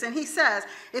Jesus. And he says,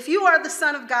 if you are the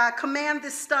Son of God, command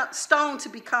this stone to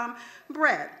become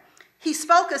bread. He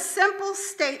spoke a simple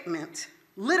statement,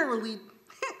 literally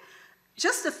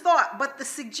just a thought, but the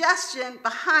suggestion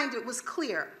behind it was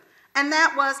clear. And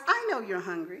that was, I know you're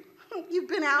hungry. You've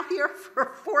been out here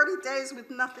for 40 days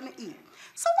with nothing to eat.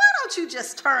 So why don't you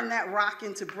just turn that rock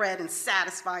into bread and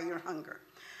satisfy your hunger?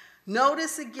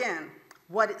 Notice again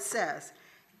what it says.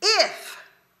 If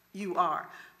you are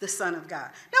the Son of God.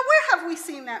 Now, where have we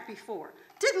seen that before?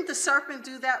 Didn't the serpent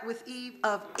do that with Eve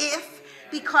of if?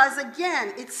 Because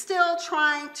again, it's still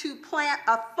trying to plant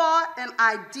a thought, an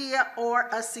idea, or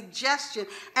a suggestion,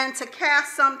 and to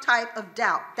cast some type of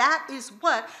doubt. That is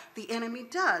what the enemy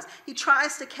does. He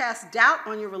tries to cast doubt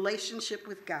on your relationship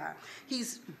with God.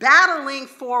 He's battling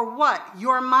for what?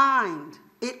 Your mind.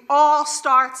 It all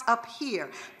starts up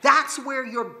here. That's where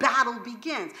your battle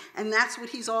begins. And that's what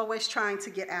he's always trying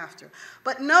to get after.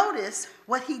 But notice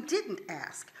what he didn't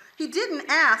ask. He didn't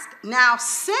ask, now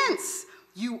since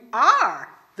you are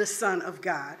the Son of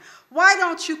God, why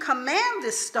don't you command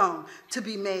this stone to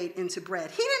be made into bread?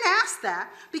 He didn't ask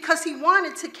that because he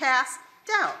wanted to cast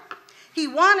doubt. He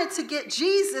wanted to get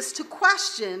Jesus to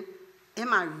question,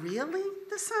 am I really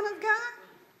the Son of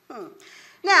God?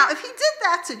 Now, if he did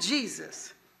that to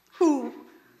Jesus, who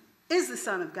is the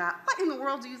Son of God, what in the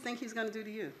world do you think he's going to do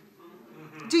to you?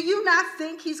 Do you not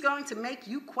think he's going to make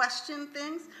you question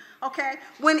things? Okay?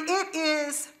 When it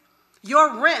is,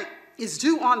 your rent is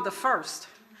due on the 1st,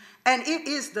 and it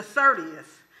is the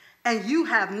 30th, and you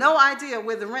have no idea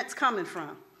where the rent's coming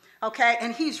from. Okay,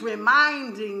 and he's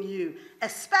reminding you,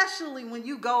 especially when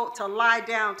you go to lie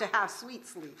down to have sweet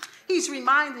sleep. He's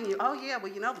reminding you, oh yeah,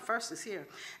 well, you know, the 1st is here.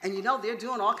 And you know, they're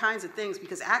doing all kinds of things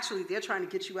because actually they're trying to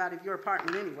get you out of your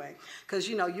apartment anyway. Because,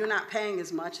 you know, you're not paying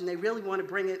as much and they really want to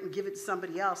bring it and give it to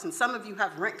somebody else. And some of you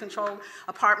have rent control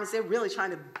apartments. They're really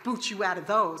trying to boot you out of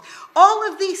those. All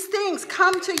of these things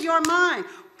come to your mind.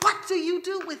 What do you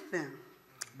do with them?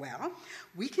 Well,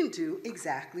 we can do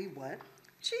exactly what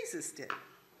Jesus did.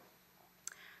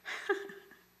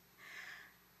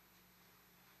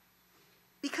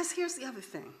 Because here's the other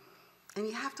thing, and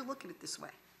you have to look at it this way.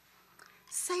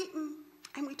 Satan,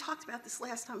 and we talked about this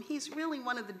last time, he's really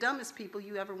one of the dumbest people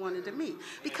you ever wanted to meet.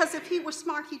 Because if he were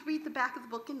smart, he'd read the back of the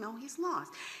book and know he's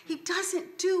lost. He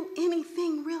doesn't do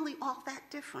anything really all that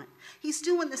different. He's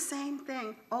doing the same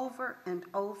thing over and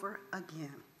over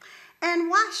again.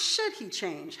 And why should he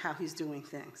change how he's doing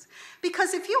things?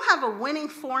 Because if you have a winning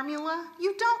formula,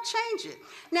 you don't change it.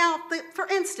 Now, for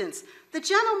instance, the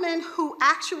gentleman who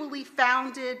actually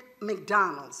founded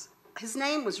McDonald's, his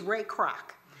name was Ray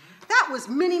Kroc. That was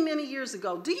many, many years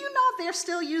ago. Do you know they're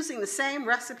still using the same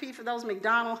recipe for those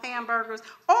McDonald's hamburgers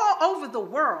all over the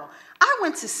world? I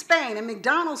went to Spain and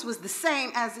McDonald's was the same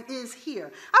as it is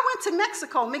here. I went to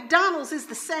Mexico. McDonald's is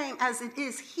the same as it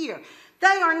is here. They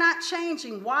are not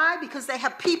changing. Why? Because they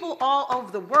have people all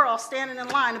over the world standing in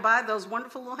line to buy those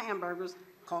wonderful little hamburgers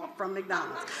called from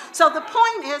McDonald's. So the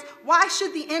point is, why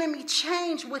should the enemy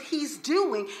change what he's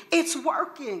doing? It's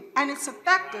working and it's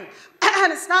effective.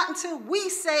 And it's not until we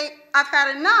say, I've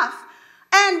had enough.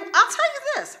 And I'll tell you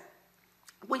this,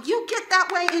 when you get that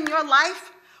way in your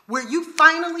life, where you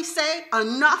finally say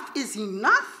enough is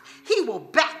enough, he will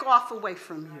back off away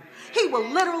from you. He will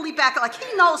literally back off. Like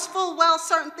he knows full well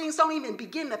certain things don't even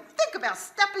begin to think about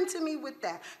stepping to me with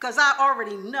that because I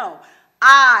already know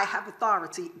I have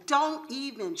authority. Don't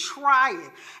even try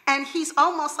it. And he's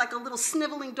almost like a little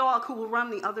sniveling dog who will run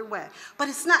the other way. But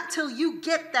it's not till you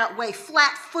get that way,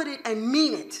 flat-footed and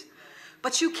mean it.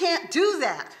 But you can't do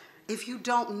that if you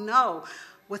don't know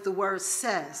what the word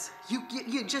says.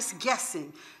 You're just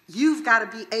guessing. You've got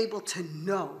to be able to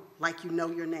know like you know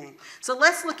your name. So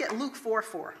let's look at Luke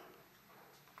 4:4.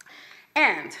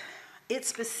 And it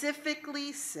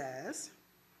specifically says,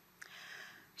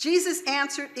 Jesus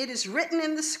answered, "It is written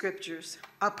in the scriptures,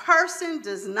 a person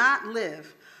does not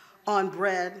live on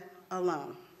bread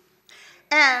alone."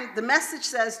 And the Message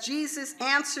says Jesus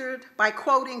answered by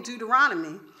quoting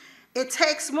Deuteronomy, "It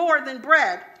takes more than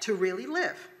bread to really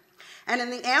live." And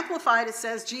in the Amplified, it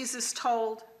says Jesus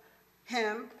told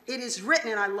him, "It is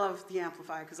written," and I love the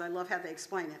Amplified because I love how they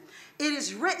explain it. "It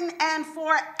is written and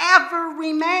forever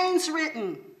remains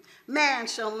written, man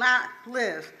shall not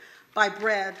live by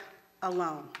bread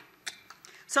alone."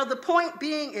 So the point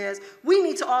being is, we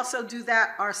need to also do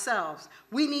that ourselves.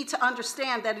 We need to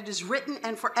understand that it is written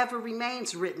and forever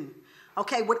remains written.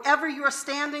 Okay, whatever you're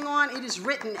standing on, it is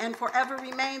written and forever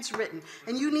remains written.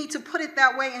 And you need to put it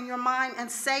that way in your mind and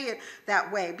say it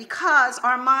that way, because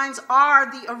our minds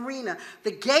are the arena,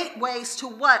 the gateways to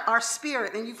what? Our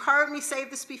spirit. And you've heard me say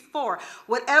this before.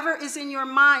 Whatever is in your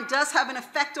mind does have an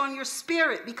effect on your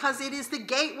spirit, because it is the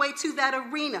gateway to that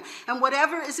arena. And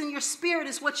whatever is in your spirit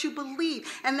is what you believe.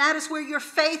 And that is where your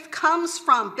faith comes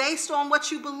from, based on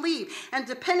what you believe. And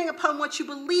depending upon what you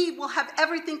believe will have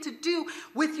everything to do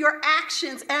with your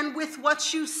actions and with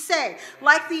what you say.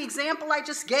 Like the example I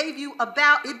just gave you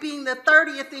about it being the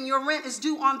 30th and your rent is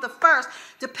due on the 1st.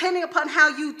 Depending upon how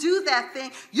you do that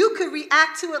thing, you could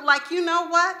react to it like, you know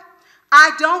what?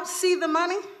 I don't see the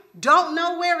money. Don't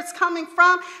know where it's coming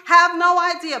from, have no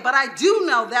idea, but I do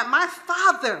know that my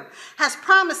Father has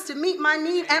promised to meet my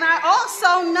need, and I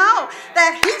also know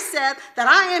that he said that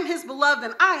I am his beloved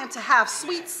and I am to have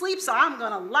sweet sleep, so I'm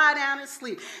going to lie down and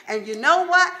sleep. And you know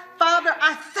what, Father,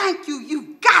 I thank you.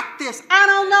 You got this. I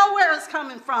don't know where it's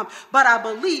coming from, but I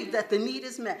believe that the need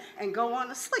is met, and go on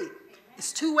to sleep.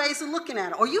 It's two ways of looking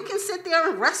at it. Or you can sit there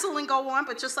and wrestle and go on,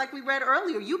 but just like we read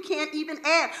earlier, you can't even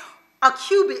add a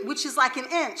cubit, which is like an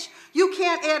inch. You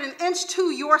can't add an inch to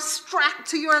your life,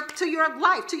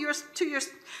 to your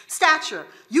stature.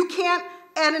 You can't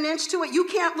add an inch to it. You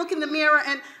can't look in the mirror,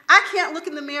 and I can't look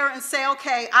in the mirror and say,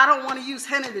 okay, I don't want to use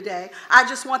henna today. I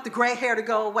just want the gray hair to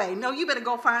go away. No, you better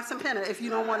go find some henna if you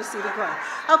don't want to see the gray.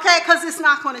 Okay? Because it's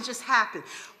not going to just happen.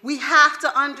 We have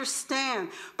to understand.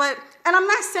 And I'm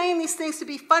not saying these things to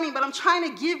be funny, but I'm trying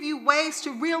to give you ways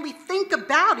to really think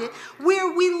about it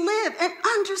where we live and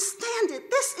understand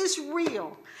it. This is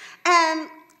real. And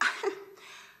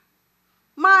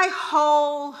my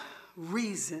whole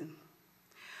reason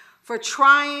for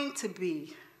trying to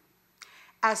be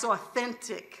as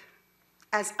authentic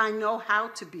as I know how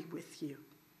to be with you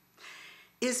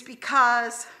is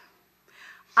because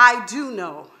I do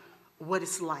know what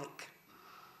it's like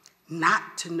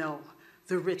not to know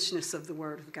the richness of the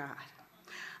Word of God.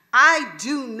 I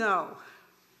do know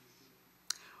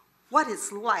what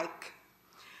it's like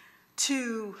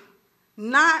to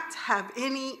not have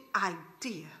any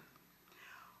idea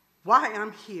why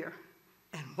I'm here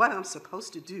and what I'm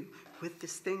supposed to do with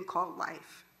this thing called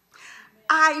life.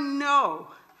 I know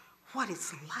what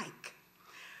it's like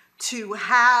to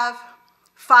have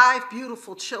 5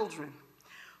 beautiful children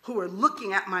who are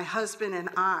looking at my husband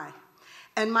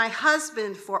and my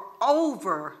husband for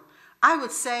over, I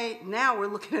would say now we're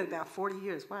looking at about 40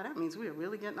 years. Wow, that means we are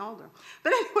really getting older.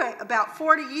 But anyway, about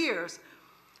 40 years,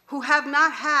 who have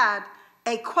not had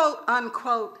a quote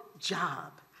unquote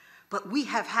job, but we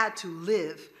have had to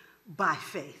live by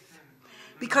faith.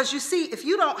 Because you see, if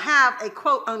you don't have a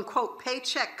quote unquote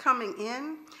paycheck coming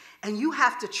in and you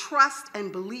have to trust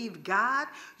and believe God,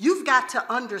 you've got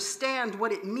to understand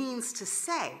what it means to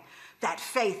say that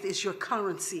faith is your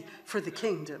currency for the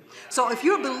kingdom. So if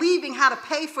you're believing how to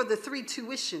pay for the 3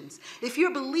 tuitions, if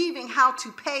you're believing how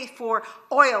to pay for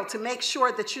oil to make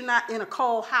sure that you're not in a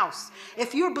cold house,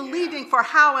 if you're believing for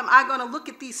how am I going to look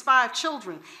at these 5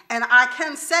 children, and I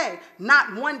can say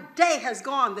not one day has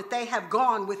gone that they have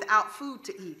gone without food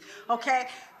to eat, okay?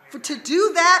 To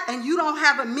do that and you don't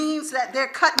have a means that they're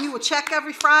cutting you a check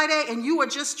every Friday and you are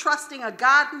just trusting a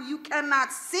God who you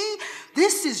cannot see,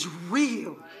 this is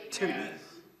real to me.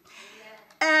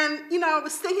 And, I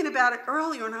was thinking about it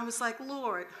earlier and I was like,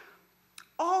 Lord,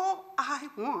 all I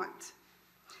want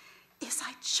is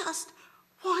I just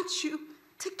want you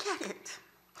to get it.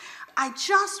 I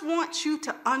just want you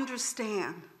to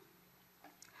understand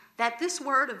that this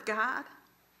Word of God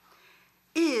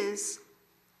is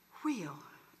real.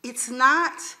 It's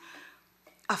not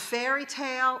a fairy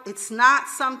tale. It's not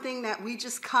something that we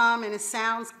just come and it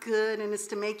sounds good and it's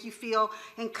to make you feel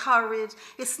encouraged.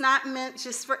 It's not meant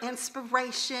just for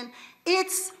inspiration.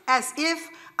 It's as if,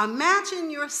 imagine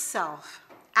yourself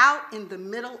out in the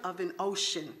middle of an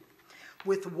ocean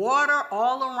with water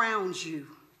all around you,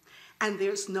 and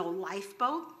there's no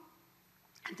lifeboat,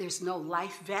 and there's no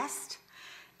life vest,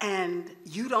 and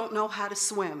you don't know how to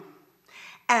swim,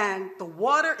 and the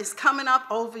water is coming up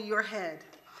over your head,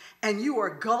 and you are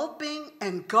gulping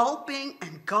and gulping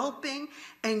and gulping,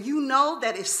 and you know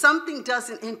that if something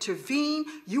doesn't intervene,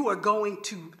 you are going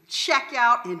to check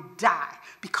out and die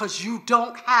because you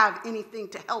don't have anything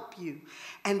to help you.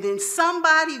 And then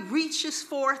somebody reaches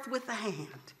forth with a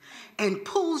hand and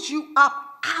pulls you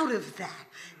up out of that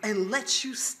and lets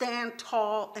you stand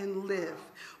tall and live.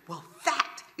 Well,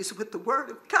 that is what the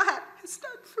Word of God has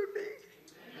done for me.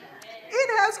 It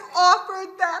has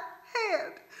offered that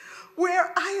hand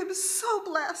where I am so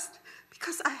blessed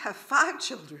because I have 5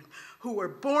 children who are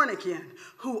born again,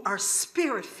 who are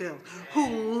spirit-filled, who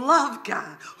love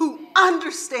God, who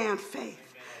understand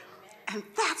faith. And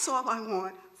that's all I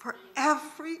want for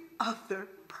every other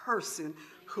person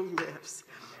who lives.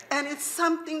 And it's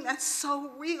something that's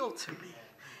so real to me.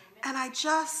 And I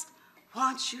just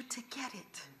want you to get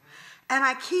it. And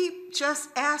I keep just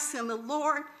asking the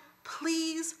Lord,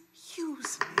 please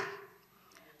use me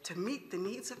to meet the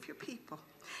needs of your people.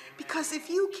 Because if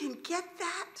you can get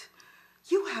that,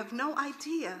 you have no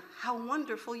idea how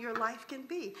wonderful your life can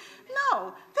be.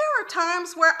 No, there are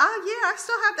times where, I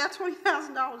still have that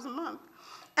 $20,000 a month.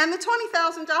 And the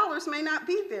 $20,000 may not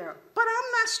be there, but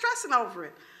I'm not stressing over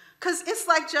it. Because it's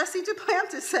like Jesse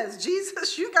Duplantis says,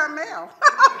 Jesus, you got mail.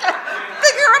 Okay,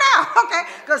 figure it out, okay?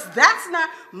 Because that's not,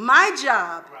 my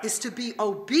job is to be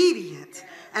obedient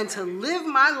and to live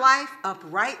my life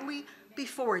uprightly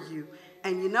before you.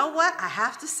 And you know what? I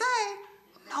have to say,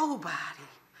 nobody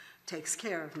takes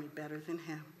care of me better than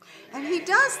him. And he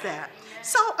does that.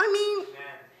 So, I mean,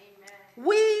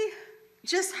 we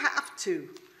just have to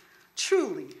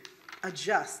truly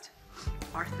adjust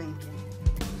our thinking.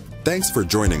 Thanks for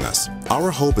joining us.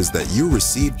 Our hope is that you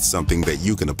received something that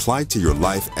you can apply to your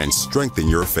life and strengthen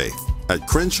your faith. At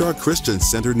Crenshaw Christian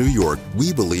Center, New York,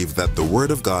 we believe that the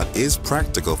Word of God is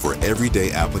practical for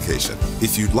everyday application.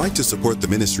 If you'd like to support the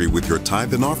ministry with your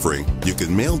tithe and offering, you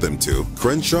can mail them to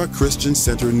Crenshaw Christian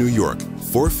Center, New York,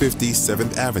 450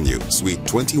 7th Avenue, Suite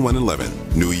 2111,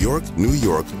 New York, New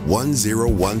York,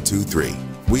 10123.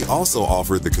 We also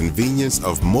offer the convenience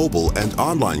of mobile and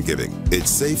online giving. It's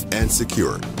safe and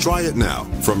secure. Try it now.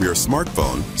 From your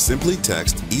smartphone, simply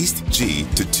text EAST-G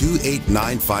to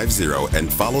 28950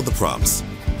 and follow the prompts.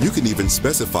 You can even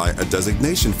specify a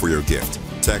designation for your gift.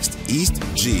 Text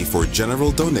EAST-G for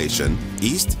general donation,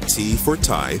 EAST-T for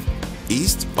tithe,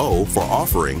 EAST-O for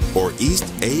offering, or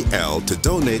EAST-AL to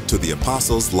donate to the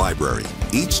Apostles' Library.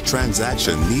 Each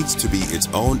transaction needs to be its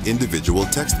own individual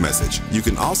text message. You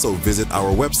can also visit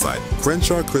our website,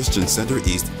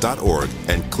 CrenshawChristianCenterEast.org,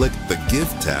 and click the Give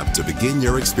tab to begin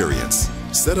your experience.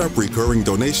 Set up recurring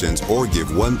donations or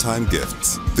give one-time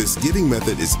gifts. This giving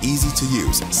method is easy to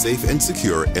use, safe and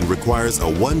secure, and requires a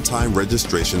one-time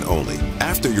registration only.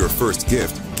 After your first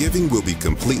gift, giving will be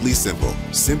completely simple.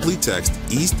 Simply text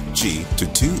EAST-G to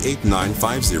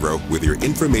 28950 with your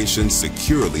information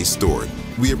securely stored.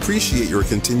 We appreciate your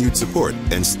continued support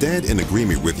and stand in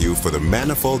agreement with you for the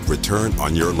manifold return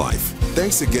on your life.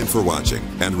 Thanks again for watching,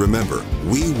 and remember,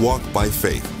 we walk by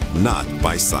faith, not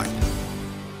by sight.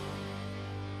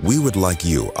 We would like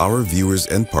you, our viewers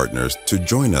and partners, to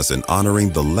join us in honoring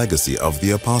the legacy of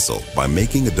the Apostle by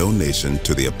making a donation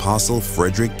to the Apostle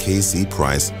Frederick K.C.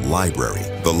 Price Library.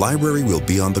 The library will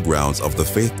be on the grounds of the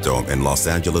Faith Dome in Los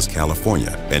Angeles,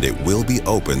 California, and it will be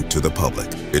open to the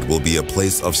public. It will be a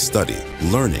place of study,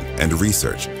 learning, and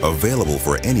research, available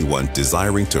for anyone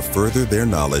desiring to further their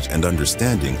knowledge and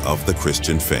understanding of the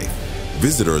Christian faith.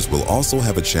 Visitors will also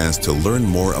have a chance to learn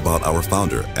more about our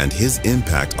founder and his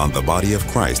impact on the body of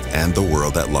Christ and the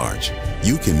world at large.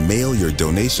 You can mail your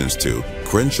donations to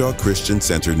Crenshaw Christian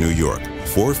Center, New York,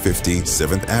 450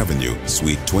 7th Avenue,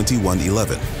 Suite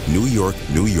 2111, New York,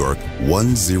 New York,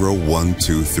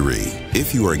 10123.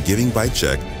 If you are giving by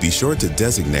check, be sure to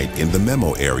designate in the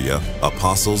memo area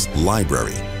Apostles'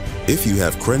 Library. If you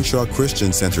have Crenshaw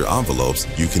Christian Center envelopes,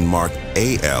 you can mark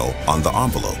AL on the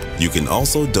envelope. You can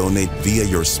also donate via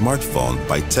your smartphone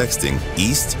by texting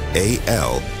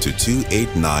EAST-AL to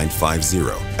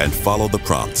 28950 and follow the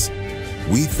prompts.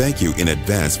 We thank you in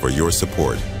advance for your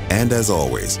support. And as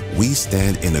always, we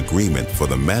stand in agreement for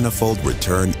the manifold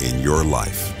return in your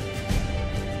life.